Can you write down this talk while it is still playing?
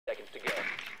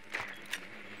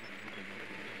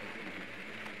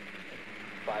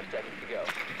seconds to go.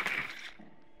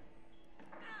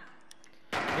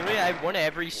 Anyway, I won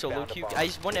every solo queue. I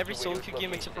won every solo queue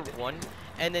game except for one,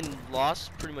 and then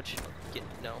lost pretty much.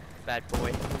 No, bad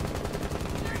boy.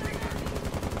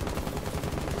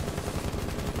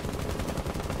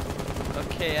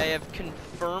 Okay, I have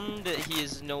confirmed that he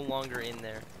is no longer in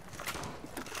there.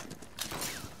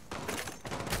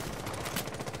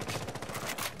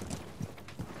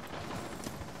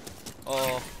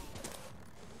 Oh.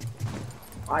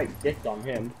 I dicked on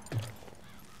him.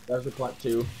 That's the plant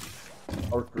 2.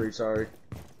 Or 3, sorry.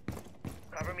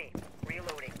 Cover me.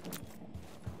 Reloading.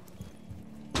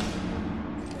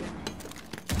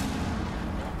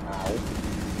 Ow.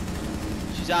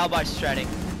 She's alibi stratting.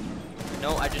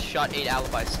 No, I just shot 8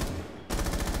 alibis. 4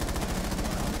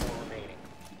 remaining.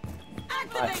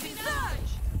 Activating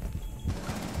surge!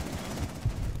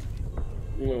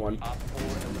 Only one. Op 4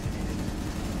 eliminated.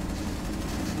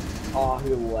 Oh, he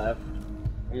left.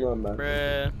 I'm going back.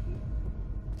 Bruh.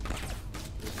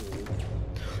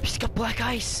 He's got black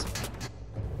ice!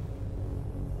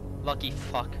 Lucky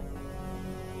fuck.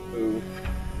 Ooh.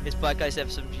 His black ice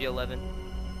F7G11.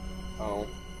 Oh.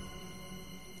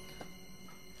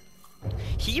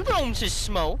 He roams his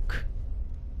smoke.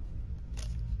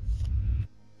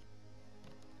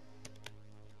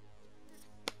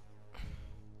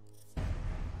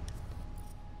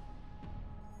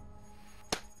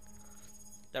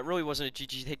 That really wasn't a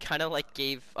GG. They kind of like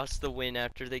gave us the win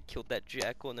after they killed that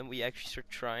jackal, and then we actually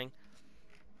started trying.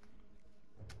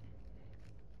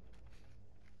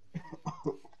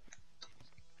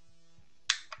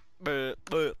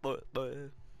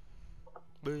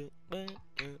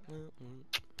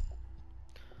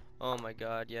 Oh my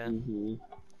god, yeah.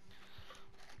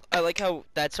 I like how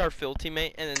that's our fill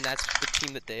teammate, and then that's the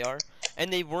team that they are.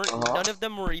 And they weren't, none of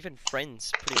them were even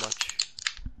friends, pretty much.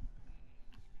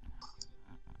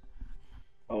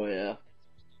 Oh yeah.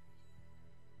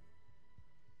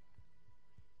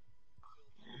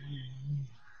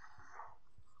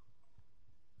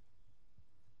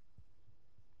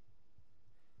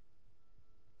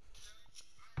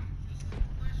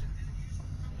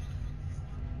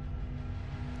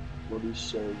 What do you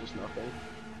say? Just nothing.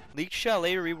 Leaked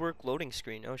Chalet rework loading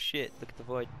screen. Oh shit, look at the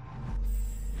void.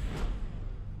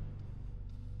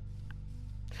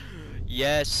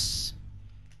 Yes.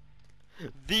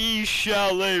 The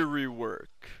Chalet rework.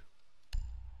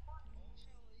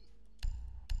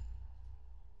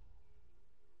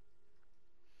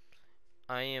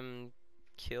 I am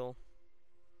kill.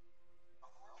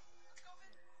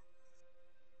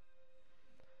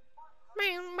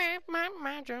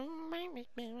 My drum made me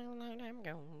feel like I'm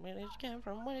going. Where did you come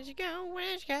from? Where did you go? Where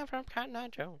did you come from? Cotton Eye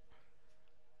Joe.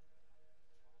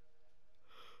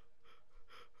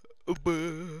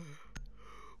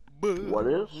 What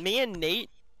is? Me and Nate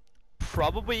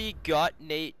probably got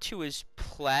Nate to his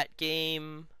plat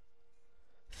game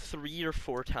 3 or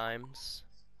 4 times.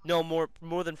 No, more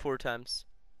than 4 times.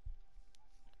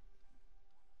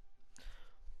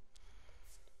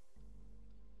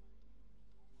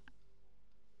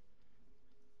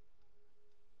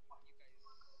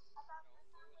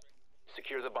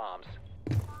 Secure the bombs.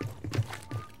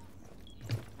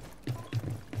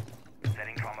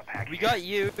 Setting trauma package. We got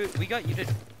you to. We got you to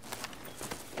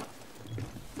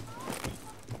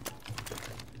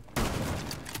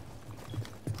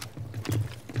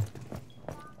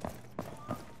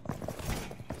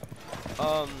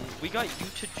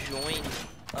join,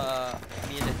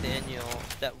 me and Nathaniel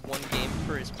that one game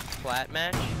for his plat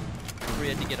match, where he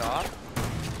had to get off.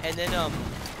 And then,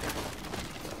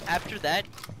 after that,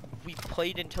 we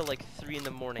played until like 3 in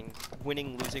the morning,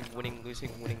 winning, losing, winning,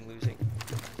 losing, winning, losing.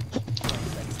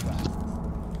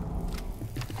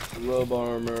 Robe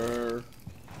armor.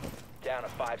 Down to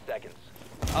 5 seconds.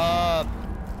 Well,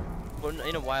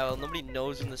 in a while, nobody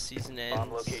knows when the season ends.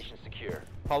 Bomb location secure.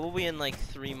 Probably in like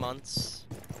 3 months,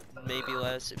 maybe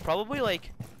less. Probably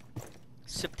like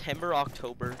September,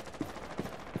 October.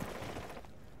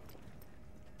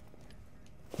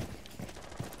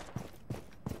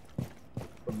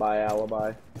 Goodbye,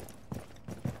 alibi.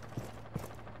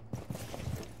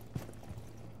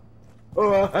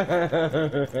 Aww.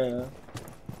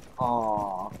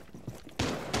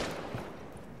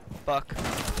 Fuck.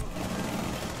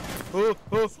 Oh,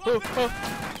 oh, oh, oh.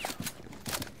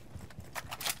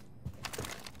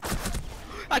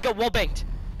 I got wallbanged.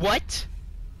 What?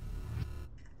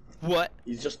 What?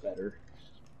 He's just better.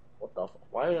 What the fuck?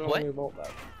 Why did I What? only vote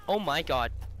that? Oh my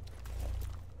god.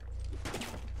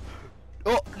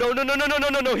 Oh, no, no, no, no, no, no,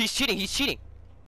 no, no, he's cheating, he's cheating.